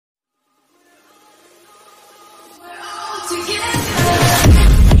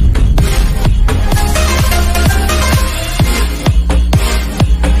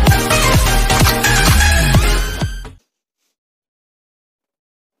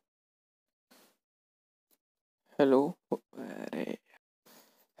Hello. अरे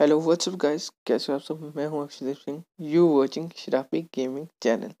hello what's up guys, कैसे हो आप सब। मैं हूं Akshay Singh, you watching शराफी gaming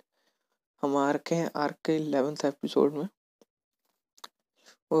channel. हम आ रखे हैं आर्क के 11th एपिसोड में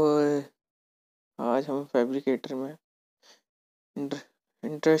और आज हम फैब्रिकेटर में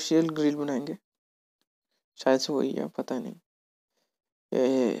इंडस्ट्रियल ग्रिल बनाएंगे। शायद से वही है, पता नहीं।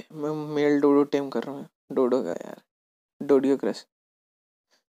 ये मैं मेल डोडो टेम कर रहा हूँ। डोडो का यार, डोडियो क्रश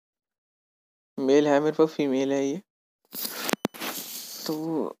मेल है मेरे पास, फीमेल है ये।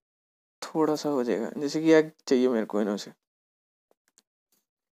 तो थोड़ा सा हो जाएगा, जैसे कि एग चाहिए मेरे को इन्हों से।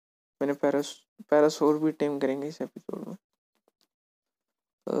 मैंने पैरासोर भी टेम करेंगे इस एपिसोड में।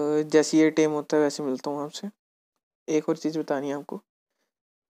 जैसे ये टेम होता है वैसे मिलता हूँ आपसे। एक और चीज़ बतानी है आपको।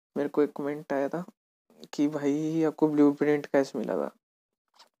 मेरे को एक कमेंट आया था कि भाई आपको ब्लूप्रिंट कैसे मिला था।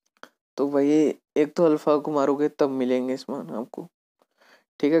 तो भाई एक तो अल्फा को मारोगे तब मिलेंगे सामान आपको।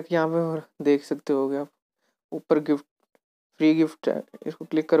 ठीक है, कि यहाँ पे देख सकते होगे आप, ऊपर गिफ्ट, फ्री गिफ्ट है। इसको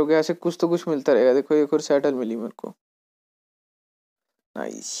क्लिक करोगे ऐसे कुछ तो कुछ मिलता रहेगा। देखो एक और सैडल मिली मेरे को,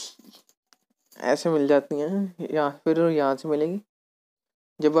 नाइस। ऐसे मिल जाती हैं यहाँ, फिर यहाँ से मिलेंगी।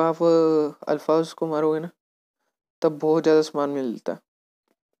 जब आप अल्फाज को मारोगे ना, तब बहुत ज़्यादा सामान मिलता है।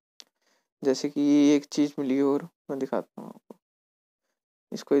 जैसे कि एक चीज़ मिली और मैं दिखाता हूँ आपको।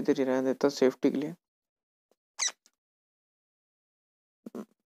 इसको इधर ही रहने देता सेफ्टी के लिए।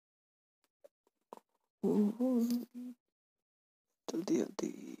 जल्दी जल्दी।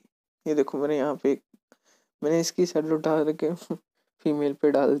 ये देखो मैंने यहाँ पे मैंने इसकी शैडो उठा के फीमेल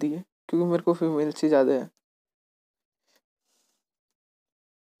पे डाल दी है, क्योंकि मेरे को फीमेल से ज़्यादा है।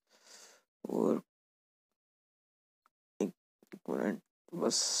 और एक मिनट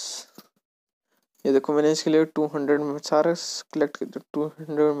बस। ये देखो मैंने इसके लिए 200 में सारा कलेक्ट कर दिया।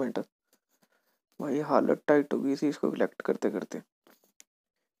 200 मेटल। भाई हालत टाइट हो गई थी इसको कलेक्ट करते करते।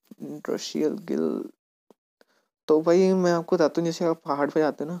 इंडस्ट्रियल गिल। तो भाई मैं आपको बताता हूँ, जैसे आप पहाड़ पे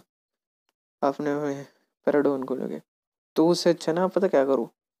जाते ना, आपने पैराडोन को लगे, तो उससे अच्छा ना, आप पता क्या करो,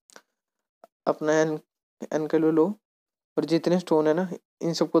 अपना एनकलो लो और जितने स्टोन है ना,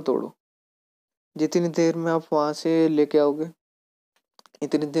 इन सबको तोड़ो। जितनी देर में आप वहां से लेके आओगे,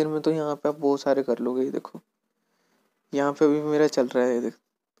 इतनी देर में तो यहाँ पे आप बहुत सारे कर लोगे। ये देखो यहाँ पे भी मेरा चल रहा है। ये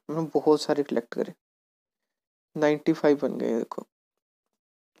देखो मैंने बहुत सारे कलेक्ट करे, 95 बन गए। देखो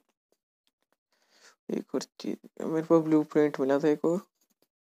एक और चीज मेरे को ब्लू प्रिंट मिला था एक और,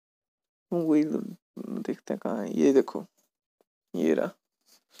 वही देखते हैं कहाँ है। ये देखो ये रहा,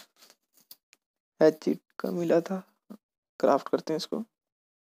 हैचिट का मिला था। क्राफ्ट करते हैं इसको।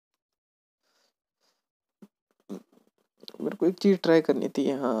 मेरे को एक चीज ट्राई करनी थी।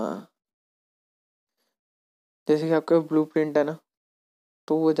 हाँ, जैसे कि आपका ब्लू प्रिंट है ना,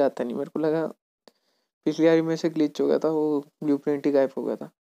 तो वो जाता नहीं। मेरे को लगा पिछली बारी में से ग्लिच हो गया था, वो ब्लू प्रिंट ही गायब हो गया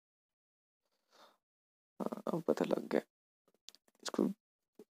था। हाँ, अब पता लग गया इसको।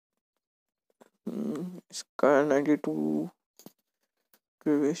 इसका 92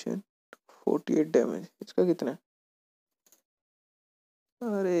 ग्रेवेशन, 48 डैमेज। इसका कितना है?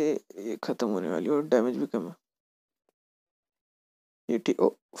 अरे ये खत्म होने वाली और डैमेज भी कम है। ये ठीक। ओ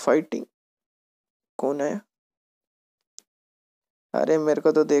फाइटिंग, कौन आया? अरे मेरे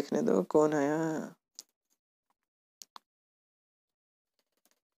को तो देखने दो कौन आया।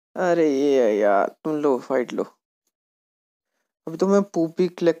 अरे ये है यार, तुम लो फाइट लो। अभी तो मैं पूप भी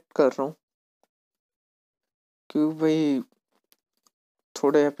कलेक्ट कर रहा हूँ, क्योंकि भाई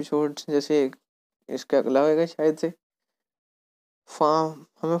थोड़े एपिसोड जैसे इसका अगला होगा शायद से,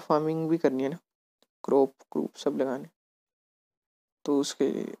 हमें फार्मिंग भी करनी है ना, क्रॉप क्रूप सब लगाने। तो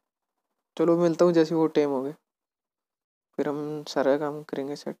उसके लिए चलो मिलता हूँ जैसे वो टाइम हो गए, फिर हम सारा काम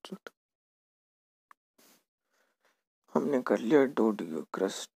करेंगे सेट सूट। हमने कर लिया डोडियो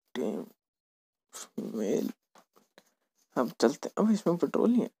क्रश टीम मेल। अब चलते हैं। अब इसमें पेट्रोल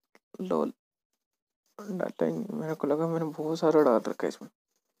नहीं है, लॉल डाटा ही नहीं। मेरे को लगा मैंने बहुत सारा डाल रखा है इसमें।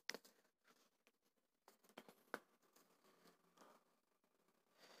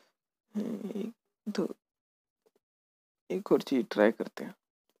 एक तो एक और चीज ट्राई करते हैं,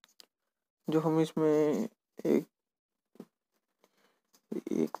 जो हम इसमें एक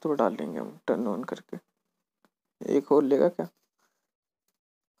एक तो डाल लेंगे हम टर्न ऑन करके। एक और लेगा क्या?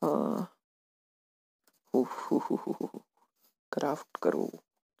 हाँ। क्राफ्ट करो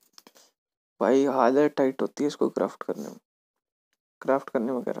भाई, हालत टाइट होती है इसको क्राफ्ट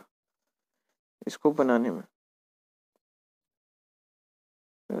करने वगैरह, इसको बनाने में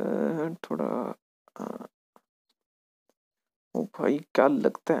थोड़ा। ओ भाई क्या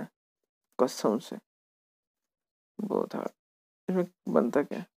लगता है, कसम से बहुत हार्ड। इसमें बनता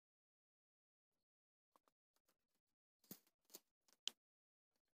क्या है?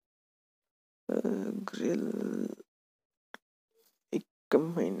 ग्रिल, 1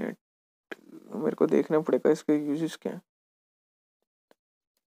 मिनट, मेरे को देखना पड़ेगा इसके यूजेस क्या है।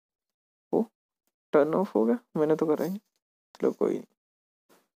 ओ, टर्न ऑफ हो गया, मैंने तो करा ही नहीं। चलो कोई नहीं,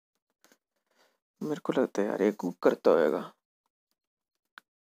 मेरे को लगता है यार ये कुक करता होगा।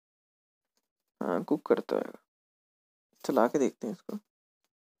 हाँ कुक करता होगा, चला के देखते हैं इसको।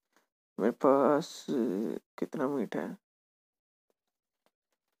 मेरे पास कितना मीट है,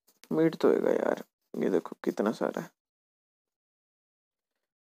 मीट तो होगा यार, ये देखो कितना सारा है।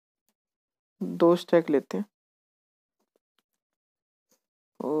 2 स्टैक लेते हैं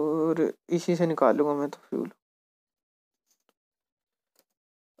और इसी से निकालूंगा मैं तो फ्यूल।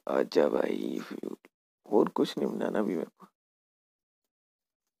 आजा भाई फ्यूल, और कुछ नहीं बनाना भी मेरे को।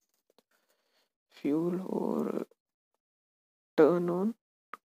 फ्यूल और टर्न ऑन,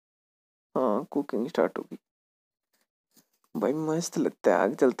 हाँ कुकिंग स्टार्ट होगी। भाई मस्त लगता है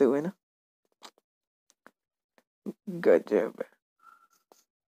आग जलते हुए ना, गजब है।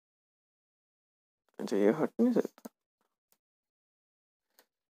 अच्छा ये हट नहीं सकता,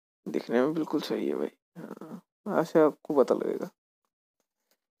 दिखने में बिल्कुल सही है भाई। हाँ ऐसे आपको पता लगेगा।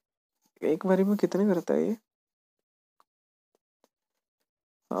 एक बारी में कितने करता है ये?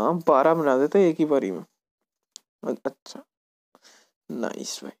 हाँ 12 बना देता है एक ही बारी में। अच्छा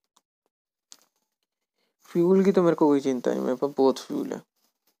नाइस भाई। फ्यूल की तो मेरे को कोई चिंता नहीं, मेरे पास बहुत फ्यूल है,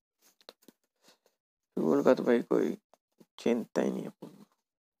 फ्यूल का तो भाई कोई चिंता ही नहीं है।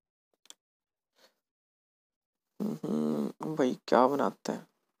 भाई क्या बनाता है,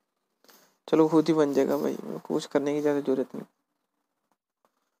 चलो खुद ही बन जाएगा भाई, कुछ करने की ज़्यादा जरूरत नहीं।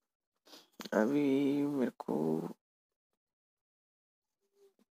 अभी मेरे को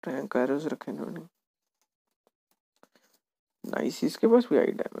टैंक एरोज रखे इन्होंने, नाइस। इसके पास भी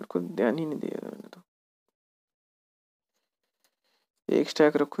आइडिया है, मेरे को ध्यान ही नहीं दिया मैंने तो। एक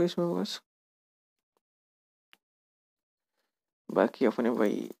स्टैक रखो इसमें बस, बाकी अपने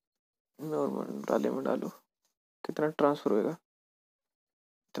भाई नॉर्मल डाले में डालो। कितना ट्रांसफर होएगा,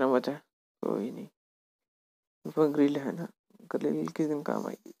 इतना बचा है, कोई नहीं। वो ग्रिल है ना, ग्रिल किस दिन काम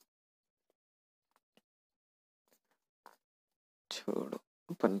आएगी। छोड़ो,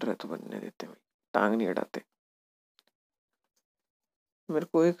 बन रहा तो बनने देते भाई, टांग नहीं अड़ाते। मेरे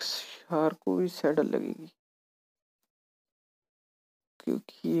को एक शार्क को भी सैडल लगेगी,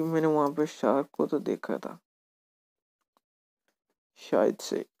 क्योंकि मैंने वहां पे शार्क को तो देखा था शायद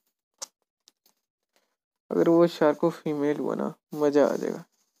से। अगर वो शार्क को फीमेल हुआ ना, मजा आ जाएगा।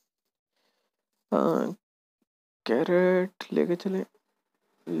 हाँ कैरेट लेके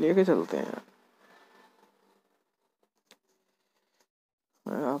चलते हैं यार।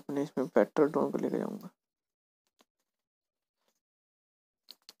 मैं अपने इसमें पेट्रोल ड्रोन को लेके जाऊंगा।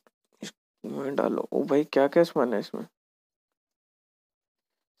 इसमें डालो, ओ भाई क्या क्या सामान है इसमें,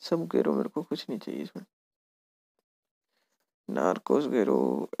 सब गिरो, मेरे को कुछ नहीं चाहिए इसमें। नार्कोस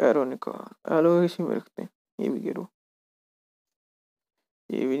गिरो, एरो निकाल, एलो इसी में रखते हैं। ये भी गिरो,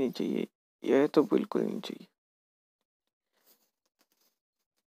 ये भी नहीं चाहिए, यह तो बिल्कुल नहीं चाहिए।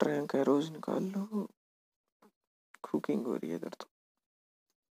 ट्रैंक एरोज निकाल लो, कुकिंग हो रही है इधर तो।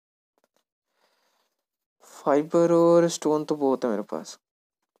 फाइबर और स्टोन तो बहुत है मेरे पास।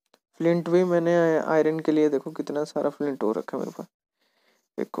 फ्लिंट भी मैंने आयरन के लिए देखो कितना सारा फ्लिंट हो रखा है मेरे पास,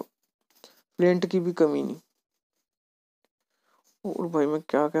 देखो फ्लिंट की भी कमी नहीं। और भाई मैं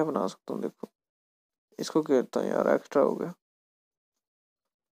क्या क्या बना सकता हूँ देखो, इसको कहता हूँ यार एक्स्ट्रा हो गया।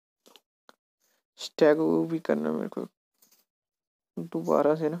 स्टैग भी करना मेरे को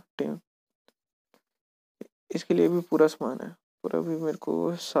दोबारा से ना टेम, इसके लिए भी पूरा सामान है, पूरा भी मेरे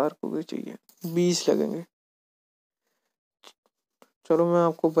को सार को भी चाहिए, 20 लगेंगे। चलो मैं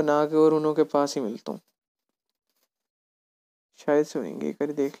आपको बना के और उन्हों के पास ही मिलता हूँ, शायद से होंगे, एक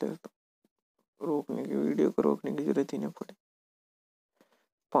बार देख लेता हूँ, रोकने की वीडियो को रोकने की जरूरत ही नहीं पड़े।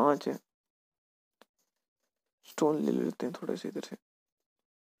 5 है, स्टोन ले लेते हैं थोड़े से इधर से।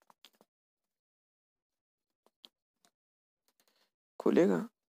 खुलेगा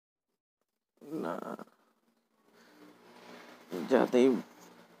ना, ज्यादा ही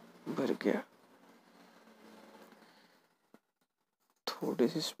भर गया। थोड़ी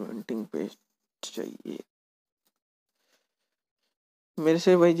सी सीमेंटिंग पेस्ट चाहिए मेरे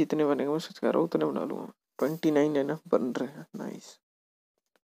से भाई, जितने बनेंगे मैं सच कह रहा हूँ उतने बना लूंगा। 29 है ना, बन रहे हैं, नाइस।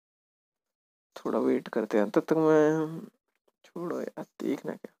 थोड़ा वेट करते हैं तब तक मैं, छोड़ो यार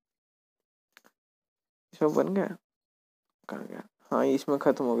देखना क्या। इसमें बन गया, कहाँ गया, हाँ इसमें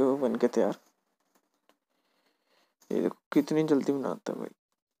खत्म हो गया, वो बन के तैयार। ये देखो कितनी जल्दी बनाता है भाई,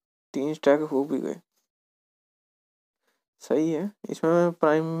 3 स्टैक हो भी गए, सही है। इसमें मैं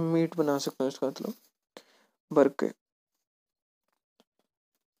प्राइम मीट बना सकता हूँ इसका मतलब, भर के।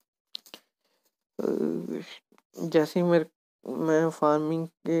 जैसे ही मैं फार्मिंग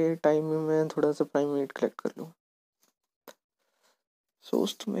के टाइम में मैं थोड़ा सा प्राइमेट कलेक्ट कर लूँ।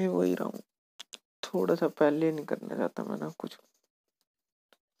 सोच तो मैं वही रहा हूँ, थोड़ा सा पहले नहीं करना चाहता मैं ना, कुछ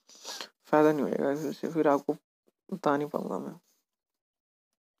फायदा नहीं होएगा इससे, फिर आपको बता नहीं पाऊंगा मैं।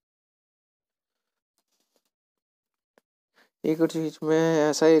 एक और चीज मैं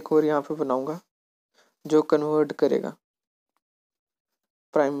ऐसा एक और यहाँ पे बनाऊंगा जो कन्वर्ट करेगा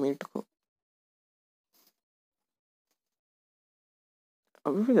प्राइम मीट को।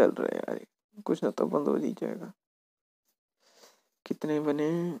 अभी भी चल रहा है यार, कुछ ना तो बंद हो ही जाएगा। कितने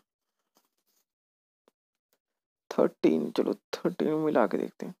बने? 13, चलो 13 मिला के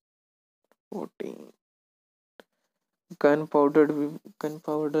देखते हैं। 14। गन पाउडर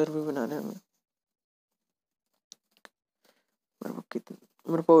भी बनाना है हमें।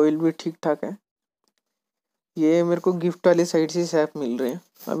 मेरे को ऑयल भी ठीक ठाक है। ये मेरे को गिफ्ट वाली साइड से सैप मिल रहे हैं,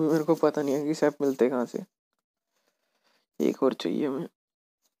 अभी मेरे को पता नहीं है कि सैप मिलते कहाँ से। एक और चाहिए हमें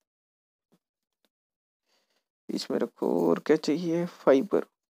इसमें रखो। और क्या चाहिए? फाइबर।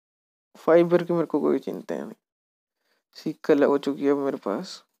 फाइबर की मेरे को कोई चिंता है नहीं, सिक्कल हो चुकी है अब मेरे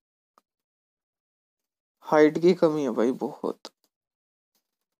पास। हाइट की कमी है भाई बहुत।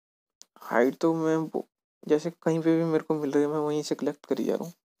 हाइट तो मैं जैसे कहीं पे भी मेरे को मिल रही है मैं वहीं से कलेक्ट करी जा रहा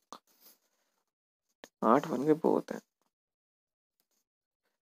हूँ। 8 बन के बहुत है।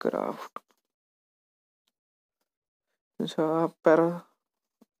 क्राफ्ट। अच्छा पैरासोल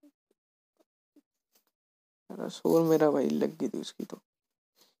मेरा भाई लग गई थी उसकी तो,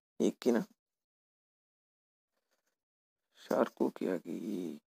 एक की ना। शार्को की आ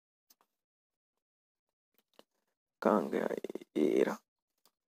गई, कहाँ गया ये रहा।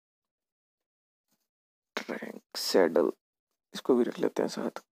 ट्रैंक सैडल, इसको भी रख लेते हैं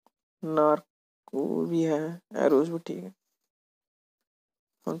साथ। नार्को भी है, एरोज भी ठीक है।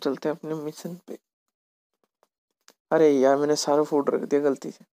 हम चलते हैं अपने मिशन पे। अरे यार मैंने सारा फूड रख दिया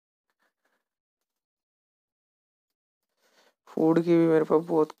गलती से। फूड की भी मेरे पास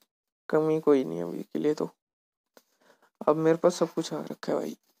बहुत कमी कोई नहीं है अभी के लिए तो। अब मेरे पास सब कुछ आ रखा है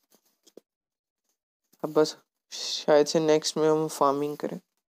भाई। अब बस शायद से नेक्स्ट में हम फार्मिंग करें,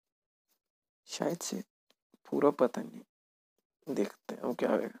 शायद से, पूरा पता नहीं, देखते हैं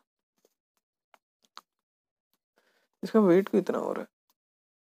क्या आएगा। इसका वेट क्यों इतना हो रहा है?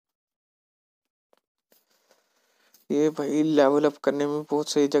 ये भाई लेवल अप करने में बहुत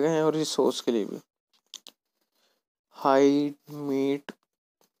सही जगह है, और रिसोर्स के लिए भी। हाइट, मीट,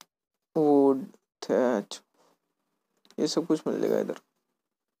 वुड, थैच, ये सब कुछ मिल जाएगा इधर।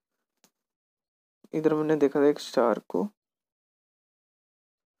 इधर मैंने देखा था एक स्टार को,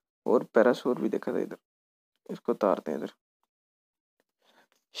 और पैरासूट भी देखा था इधर। इसको उतारते हैं इधर।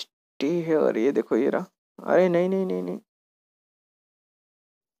 स्टे है, और ये देखो ये रहा। अरे नहीं नहीं नहीं नहीं,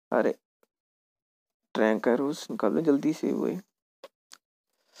 अरे ट्रैंक का रूस निकालो जल्दी से। वो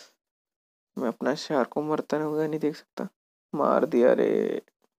मैं अपना शार को मरता हुआ नहीं देख सकता। मार दिया रे।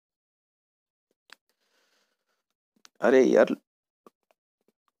 अरे यार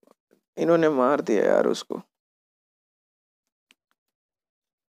इन्होंने मार दिया यार उसको।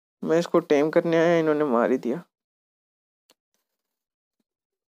 मैं इसको टेम करने आया, इन्होंने मार ही दिया।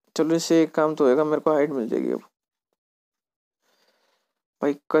 चलो इससे एक काम तो होगा, मेरे को हाइट मिल जाएगी अब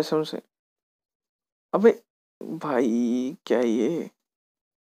भाई कसम से। अबे भाई क्या ये,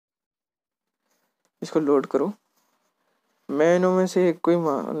 इसको लोड करो। मैं इनों में से एक कोई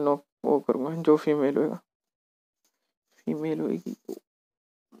नो वो करूँगा जो फीमेल होएगा। फीमेल होएगी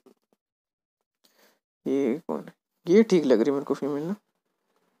ये कौन है? ये ठीक लग रही है मेरे को फीमेल ना।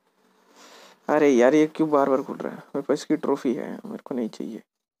 अरे यार ये क्यों बार बार खुल रहा है? मेरे पास इसकी ट्रॉफी है, मेरे को नहीं चाहिए।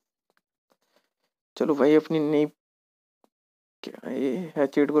 चलो भाई अपनी नई, क्या ये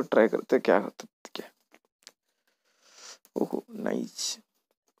हैचेट को ट्राई करते क्या होता क्या। ओहो नाइस।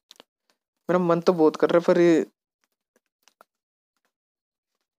 मेरा मन तो बहुत कर रहा है, पर ये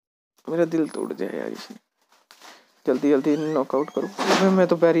मेरा दिल तोड़ जाए यार इसे। जल्दी जल्दी नॉकआउट करो। मैं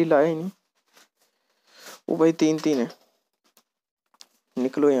तो बैरी लाया ही नहीं। वो भाई 3-3 है,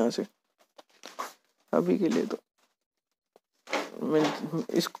 निकलो यहाँ से अभी के लिए तो। मैं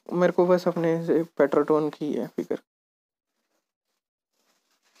इस मेरे को बस अपने से पेट्रोटोन की है फिक्र।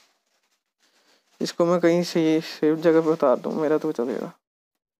 इसको मैं कहीं से सेफ जगह पे उतार दूँ मेरा तो चलेगा।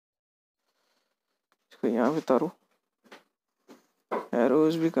 इसको यहाँ पे उतारो।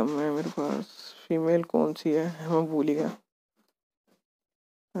 एरोज भी कम है मेरे पास। फीमेल कौन सी है मैं भूल ही गया।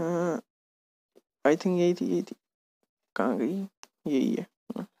 आई थिंक यही थी। कहाँ गई? यही है।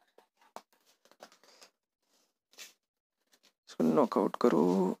 इसको नॉकआउट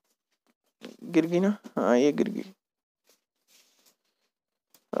करो। गिर गई ना? हाँ ये गिर गई।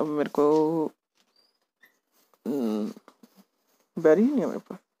 अब मेरे को बैरी नहीं है मेरे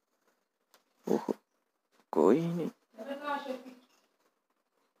पास। ओहो कोई नहीं।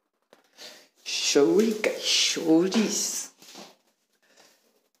 शौरी का शौरीस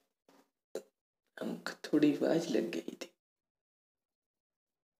हमको थोड़ी आवाज लग गई थी।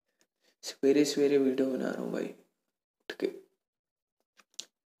 सवेरे सवेरे वीडियो बना रहा हूँ भाई उठ के।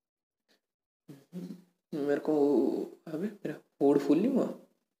 मेरे को अबे मेरा होड़ फुल नहीं हुआ।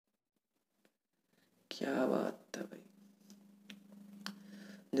 क्या बात है भाई,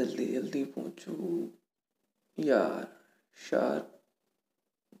 जल्दी जल्दी पहुंचो यार।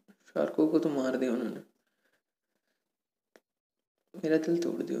 शार्कों को तो मार दिया उन्होंने, मेरा दिल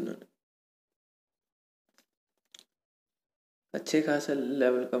तोड़ दिया उन्होंने। अच्छे खासा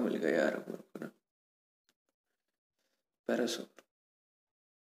लेवल का मिल गया यार मेरे को ना पैरासूट।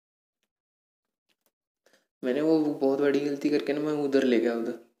 मैंने वो बहुत बड़ी गलती करके ना मैं उधर ले गया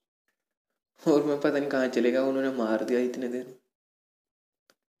उधर, और मैं पता नहीं कहाँ चले गया, उन्होंने मार दिया इतने देर में।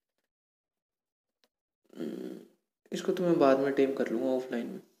 इसको तो मैं बाद में टेम कर लूँगा ऑफलाइन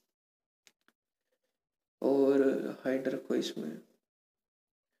में। और हाइड रखो इसमें,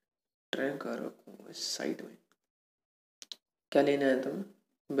 ट्रैक रखो इस साइड में। क्या लेने आया था मैं?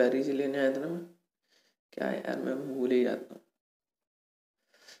 बैरीज लेने आया था ना मैं। क्या यार मैं भूल ही जाता हूँ।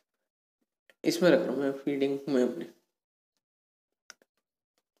 इसमें रख रहा हूँ मैं फीडिंग में अपनी।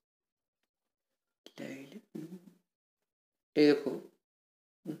 ये देखो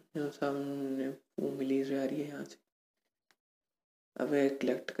यहाँ सामने वो मिली जा रही है यहाँ से। अब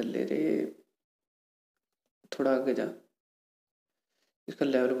कलेक्ट कर ले रे, थोड़ा आगे जा। इसका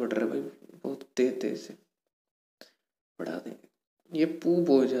लेवल बढ़ रहा है भाई बहुत तेज तेज से, बढ़ा देंगे। ये पू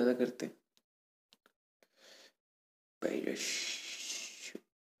बहुत ज़्यादा करते हैं भाई।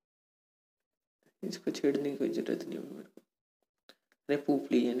 इसको छेड़ने की कोई जरूरत नहीं होगी मेरे को। अरे पूप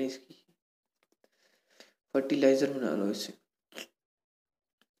ली है ना इसकी, फर्टिलाइजर बना लो इससे।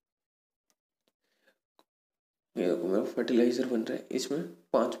 ये देखो मेरा फर्टिलाइजर बन रहा है, इसमें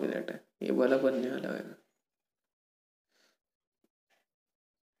 5 मिनट है, ये वाला बनने वाला है।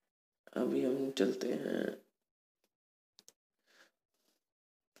 अभी हम चलते हैं।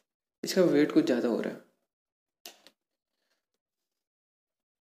 इसका वेट कुछ ज़्यादा हो रहा है।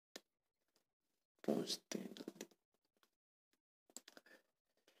 पहुंचते हैं जल्दी।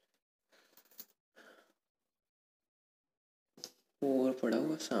 और पड़ा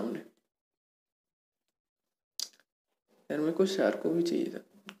हुआ सामने यार, मेरे को शार्क को भी चाहिए था।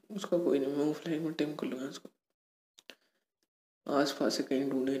 उसका कोई नहीं, मैं ऑफलाइन में टेम कर लूँगा उसको। आस पास से कहीं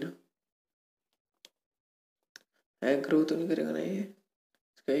ढूंढे ना, एग्रो तो नहीं करेगा ना ये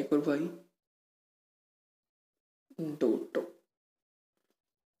इसका एक और भाई डोटो।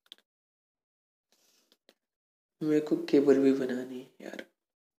 मेरे को केबल भी बनानी है यार।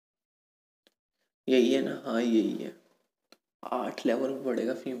 यही है ना? हाँ यही है। 8 लेवल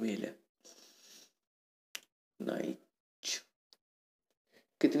बढ़ेगा, फीमेल है। नाइस।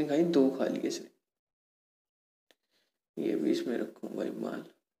 कितनी खाई? 2 खा ली इसने। ये भी इसमें रखूँ भाई माल।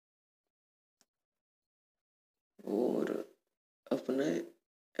 और अपने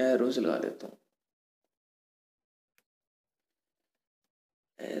एरोज लगा लेता हूँ।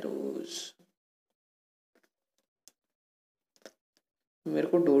 एरोज मेरे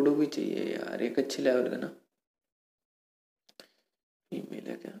को डोडो भी चाहिए यार, एक अच्छे लेवल का ना। फीमेल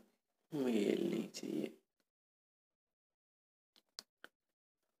है क्या? मेल नहीं चाहिए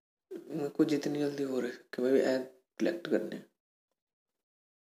मेरे को। जितनी जल्दी हो रहा है कि भाई एग कलेक्ट करने हैं।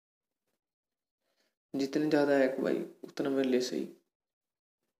 जितने ज़्यादा एग भाई उतना मेरे लिए सही,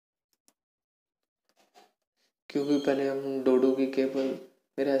 क्योंकि पहले हम डोडो की केबल,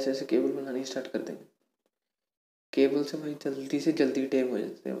 मेरे ऐसे ऐसे केबल बनानी स्टार्ट कर देंगे। केबल से भाई जल्दी से जल्दी टेम हो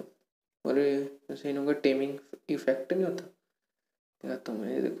जाते हैं। और जैसे इनका टेमिंग इफेक्ट नहीं होता, दिखाता हूँ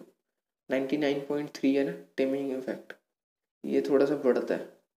मैं। ये देखो 99.3 है ना टेमिंग इफेक्ट, ये थोड़ा सा बढ़ता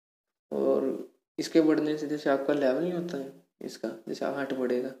है। और इसके बढ़ने से जैसे आपका लेवल नहीं होता है इसका, जैसे 8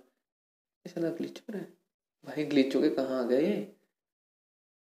 बढ़ेगा। ऐसा ना ग्लिच हो रहा है भाई, ग्लिच हो के कहाँ आ गए?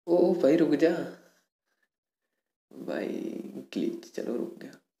 ओ भाई रुक जा भाई, ग्लिच चलो रुक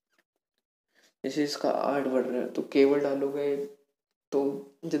गया। जैसे इसका 8 बढ़ रहा है तो केबल डालोगे तो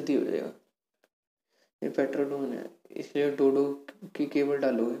जल्दी हो जाएगा। ये पेट्रोडोन है, इसलिए डोडो की केबल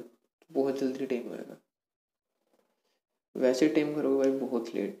डालोगे तो बहुत जल्दी टेम होएगा। वैसे टेम करोगे भाई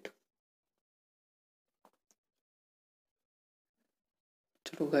बहुत लेट।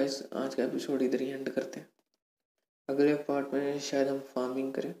 चलो गाइस, आज का एपिसोड इधर ही एंड करते हैं। अगले पार्ट में शायद हम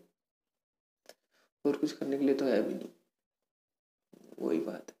फार्मिंग करें, और कुछ करने के लिए तो है भी नहीं, वही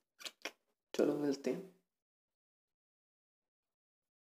बात है। चलो मिलते हैं।